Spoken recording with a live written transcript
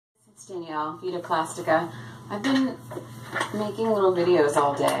Danielle, Vita Plastica. I've been making little videos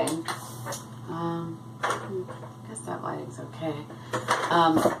all day. I guess that lighting's okay.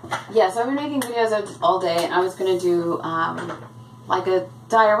 Yeah, so I've been making videos all day, and I was going to do like a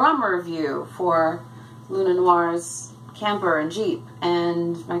diorama review for Luna Noir's camper and Jeep,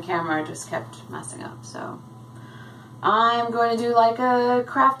 and my camera just kept messing up, so I'm going to do like a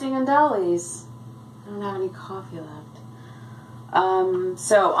crafting and dollies. I don't have any coffee left.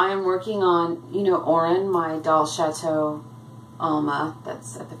 So I'm working on, you know, Oren, my doll Chateau Alma,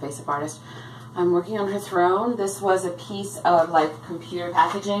 that's at the Face Up Artist. I'm working on her throne. This was a piece of like computer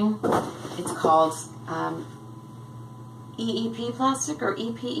packaging. It's called EEP plastic or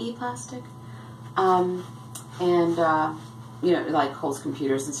EPE plastic. You know, it like holds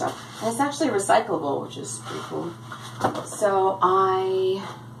computers and stuff. And it's actually recyclable, which is pretty cool. So I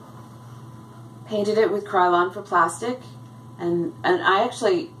painted it with Krylon for plastic. And I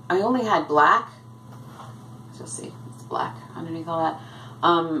only had black. You'll see, it's black underneath all that.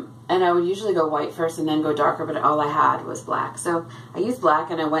 And I would usually go white first and then go darker, but all I had was black. So I used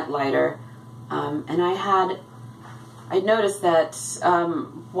black and I went lighter. And I noticed that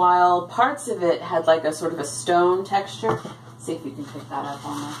while parts of it had like a sort of a stone texture, let's see if you can pick that up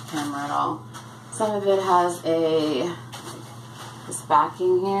on the camera at all. Some of it has this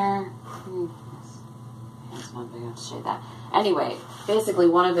backing here. It's not big enough to shade that. Anyway, basically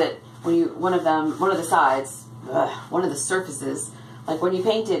one of the sides, one of the surfaces, like when you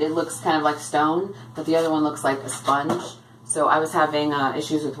paint it, it looks kind of like stone, but the other one looks like a sponge. So I was having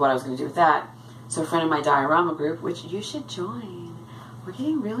issues with what I was going to do with that. So a friend of my diorama group, which you should join, we're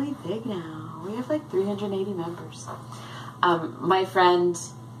getting really big now. We have like 380 members. My friend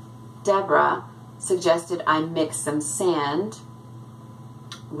Deborah suggested I mix some sand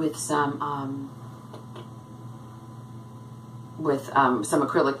with some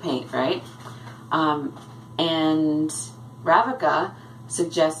acrylic paint, right? And Ravika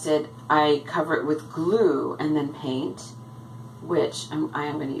suggested I cover it with glue and then paint, which I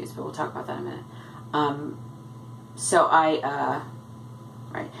am going to use, but we'll talk about that in a minute.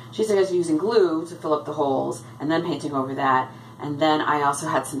 She suggested using glue to fill up the holes and then painting over that. And then I also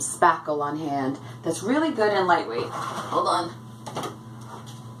had some spackle on hand that's really good and lightweight. Hold on.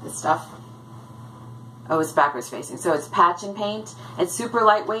 This stuff. Oh, it's backwards facing. So it's patch and paint. It's super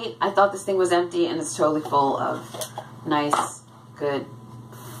lightweight. I thought this thing was empty, and it's totally full of nice, good,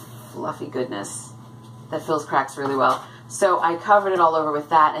 fluffy goodness that fills cracks really well. So I covered it all over with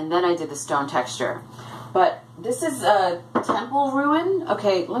that, and then I did the stone texture. But this is a temple ruin.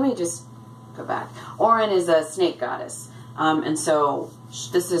 Okay, let me just go back. Oren is a snake goddess. And so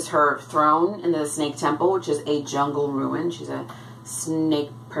this is her throne in the snake temple, which is a jungle ruin. She's a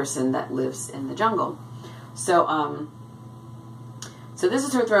snake person that lives in the jungle. So, so this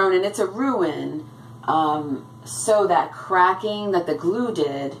is her throne, and it's a ruin, so that cracking that the glue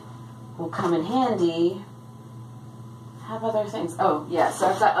did will come in handy. I have other things. Oh, yeah, so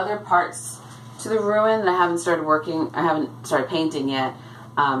I've got other parts to the ruin that I haven't started painting yet.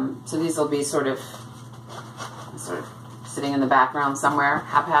 So these will be sort of sitting in the background somewhere,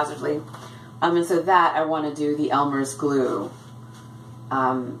 haphazardly. And so that I want to do the Elmer's glue.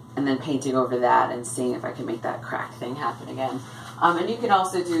 And then painting over that and seeing if I can make that crack thing happen again. And you can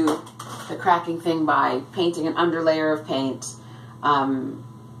also do the cracking thing by painting an underlayer of paint,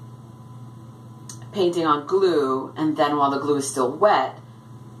 painting on glue, and then while the glue is still wet,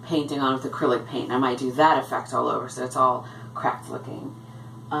 painting on with acrylic paint. I might do that effect all over so it's all cracked looking.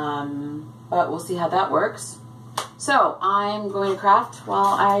 But we'll see how that works. So I'm going to craft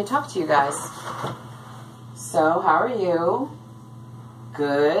while I talk to you guys. So how are you?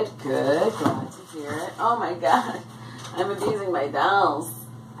 Good, good, glad to hear it. Oh my god, I'm abusing my dolls.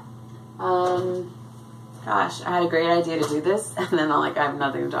 Gosh, I had a great idea to do this, and then I have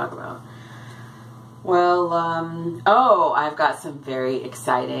nothing to talk about. Well, oh, I've got some very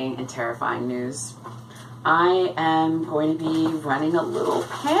exciting and terrifying news. I am going to be running a little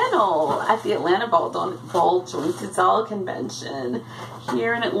panel at the Atlanta Bowl Jointed Doll Convention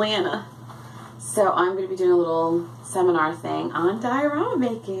here in Atlanta. So I'm going to be doing a little seminar thing on diorama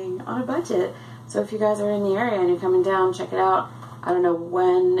making on a budget. So if you guys are in the area and you're coming down, check it out. I don't know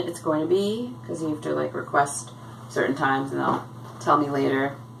when it's going to be, because you have to like request certain times, and they'll tell me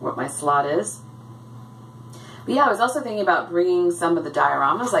later what my slot is. But yeah, I was also thinking about bringing some of the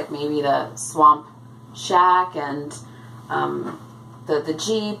dioramas, like maybe the swamp shack and the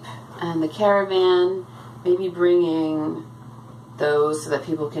Jeep and the caravan, maybe bringing those so that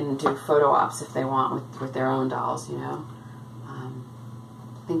people can do photo ops if they want with their own dolls, you know.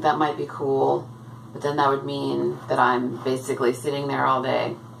 I think that might be cool, but then that would mean that I'm basically sitting there all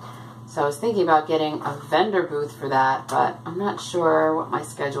day. So I was thinking about getting a vendor booth for that, but I'm not sure what my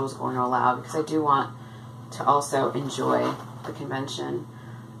schedule is going to allow because I do want to also enjoy the convention.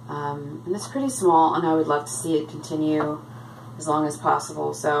 And it's pretty small, and I would love to see it continue as long as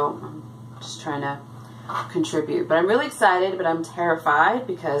possible. So I'm just trying to contribute. But I'm really excited, but I'm terrified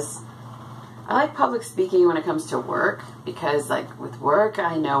because I like public speaking when it comes to work, because like with work,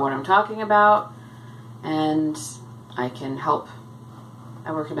 I know what I'm talking about, and I can help.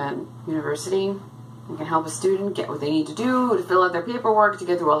 I work at a university. I can help a student get what they need to do to fill out their paperwork, to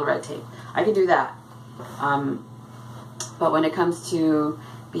get through all the red tape. I can do that. But when it comes to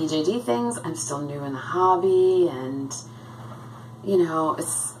BJD things, I'm still new in the hobby, and you know,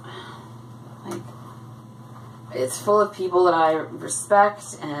 it's like, it's full of people that I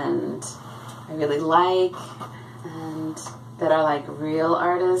respect and I really like, and that are like real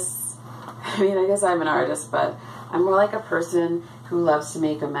artists. I mean, I guess I'm an artist, but I'm more like a person who loves to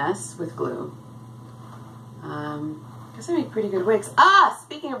make a mess with glue. Because I make pretty good wigs.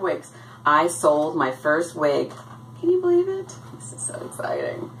 Speaking of wigs, I sold my first wig. Can you believe it? This is so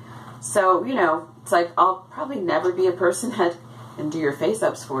exciting. So, you know, it's like I'll probably never be a person that can do your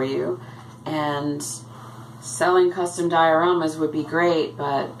face-ups for you. And selling custom dioramas would be great,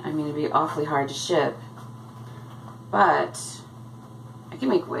 but I mean, it'd be awfully hard to ship. But I can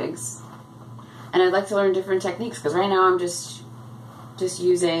make wigs. And I'd like to learn different techniques, because right now I'm just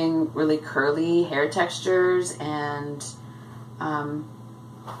using really curly hair textures and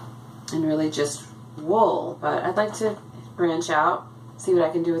really just wool. But I'd like to branch out, see what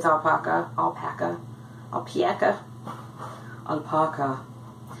I can do with alpaca.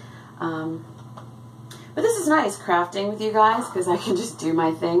 But this is nice, crafting with you guys, because I can just do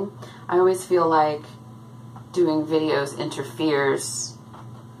my thing. I always feel like doing videos interferes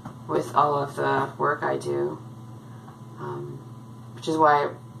with all of the work I do, which is why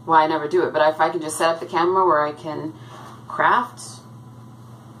I never do it. But if I can just set up the camera where I can craft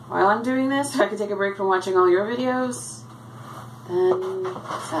while I'm doing this, so I can take a break from watching all your videos, then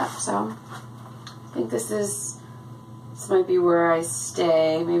what's up? So I think this might be where I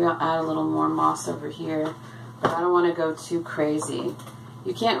stay. Maybe I'll add a little more moss over here, but I don't want to go too crazy.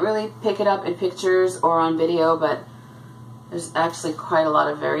 You can't really pick it up in pictures or on video, but there's actually quite a lot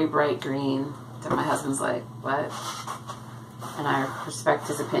of very bright green that my husband's like, what? And I respect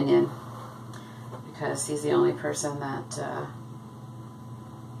his opinion, because he's the only person that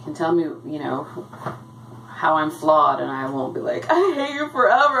can tell me, you know, how I'm flawed, and I won't be like, I hate you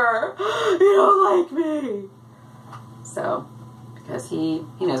forever. You don't like me. So, because he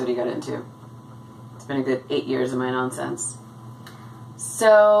knows what he got into. It's been a good 8 years of my nonsense.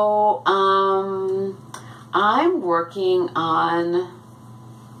 So, I'm working on,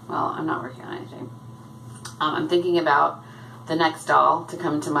 well, I'm not working on anything. I'm thinking about the next doll to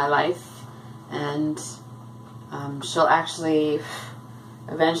come into my life, and she'll actually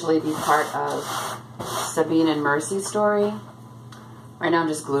eventually be part of Sabine and Mercy's story. Right now I'm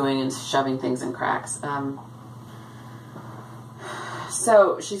just gluing and shoving things in cracks.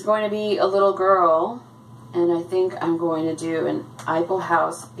 So she's going to be a little girl, and I think I'm going to do an Eiffel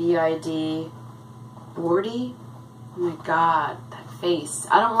House BID boardy. Oh my god, that face.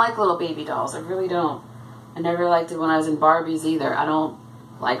 I don't like little baby dolls. I really don't. I never liked it when I was in Barbies either. I don't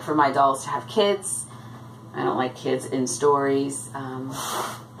like for my dolls to have kids. I don't like kids in stories. I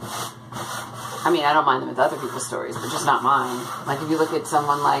mean, I don't mind them with other people's stories, but just not mine. Like if you look at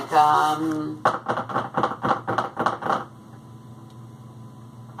someone like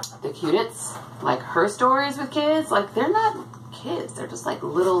the Cutits, like her stories with kids, like they're not kids. They're just like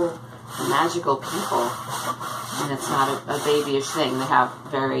little magical people, and it's not a babyish thing. They have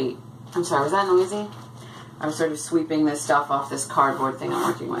very, I'm sorry, was that noisy? I was sort of sweeping this stuff off this cardboard thing I'm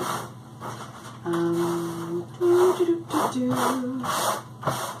working with.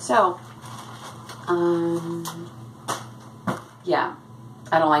 So, yeah,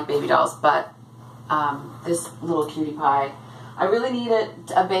 I don't like baby dolls, but this little cutie pie, I really need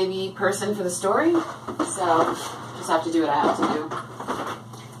a baby person for the story, so just have to do what I have to do.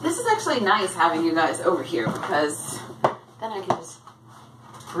 This is actually nice having you guys over here, because then I can just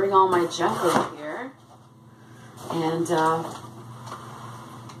bring all my junk over here and not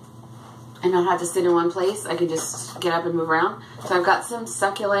have to sit in one place. I can just get up and move around. So I've got some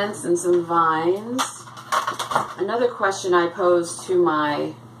succulents and some vines. Another question I posed to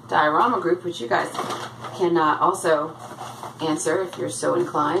my diorama group, which you guys can also answer if you're so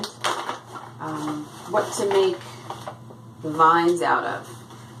inclined, what to make vines out of.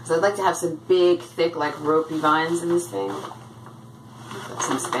 Because I'd like to have some big, thick, like ropey vines in this thing. Put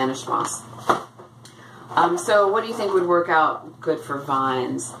some Spanish moss. So what do you think would work out good for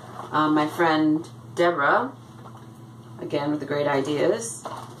vines? My friend Deborah, again with the great ideas,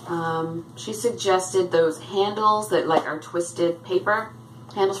 she suggested those handles that like are twisted paper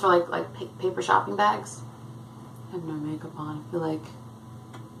handles for like paper shopping bags. I have no makeup on. I feel like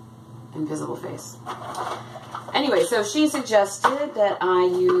invisible face. Anyway, so she suggested that I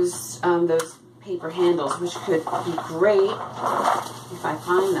use those paper handles, which could be great if I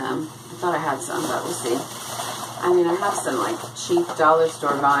find them. I thought I had some, but we'll see. I mean, I have some like cheap dollar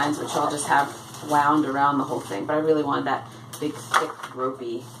store vines, which I'll just have wound around the whole thing, but I really wanted that big, thick,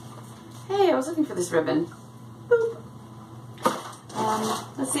 ropey. Hey, I was looking for this ribbon. Boop.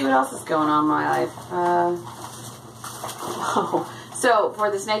 Let's see what else is going on in my life. So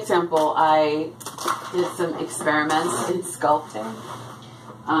for the snake temple, I did some experiments in sculpting.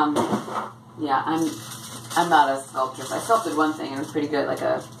 Yeah, I'm not a sculptor. I sculpted one thing and it was pretty good, like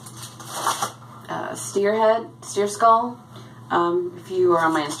a steer skull. If you are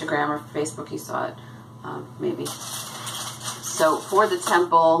on my Instagram or Facebook, you saw it, maybe. So for the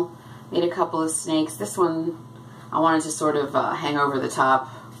temple, made a couple of snakes. This one I wanted to sort of hang over the top,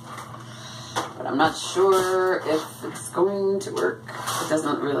 but I'm not sure if it's going to work. It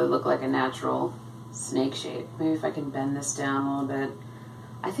doesn't really look like a natural snake shape. Maybe if I can bend this down a little bit.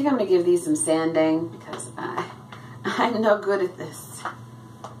 I think I'm going to give these some sanding because I'm no good at this.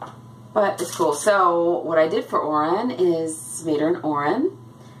 But it's cool. So what I did for Oren is made her an Oren.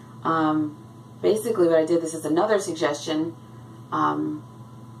 Basically what I did, this is another suggestion,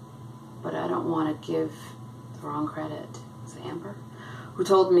 but I don't want to give the wrong credit. Is it Amber? Who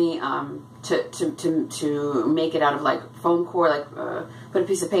told me to make it out of like foam core, like put a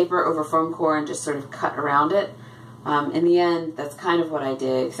piece of paper over foam core and just sort of cut around it. In the end, that's kind of what I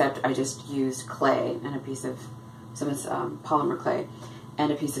did, except I just used clay and a piece of polymer clay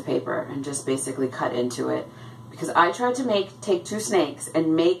and a piece of paper and just basically cut into it. Because I tried to take two snakes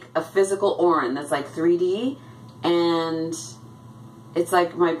and make a physical Oren that's like 3D, and it's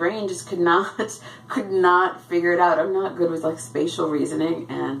like my brain just could not figure it out. I'm not good with like spatial reasoning,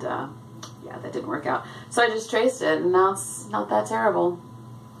 and yeah, that didn't work out. So I just traced it, and now it's not that terrible.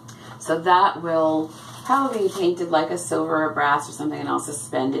 So that will probably be painted like a silver or brass or something, and I'll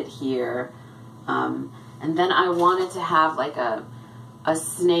suspend it here. And then I wanted to have like a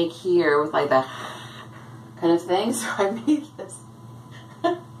snake here with like that kind of thing, so I made this.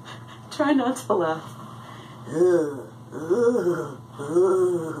 Try not to laugh.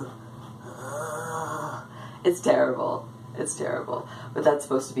 It's terrible. It's terrible. But that's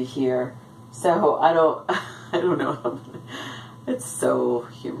supposed to be here. So I don't know. It's so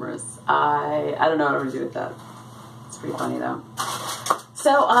humorous. I don't know what I'm going to do with that. It's pretty funny though.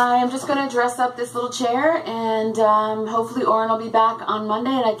 So I'm just going to dress up this little chair, and hopefully Oren will be back on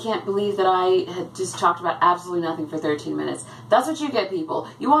Monday, and I can't believe that I had just talked about absolutely nothing for 13 minutes. That's what you get, people.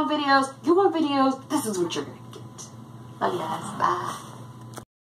 You want videos? You want videos? This is what you're going to get. Love you guys. Bye.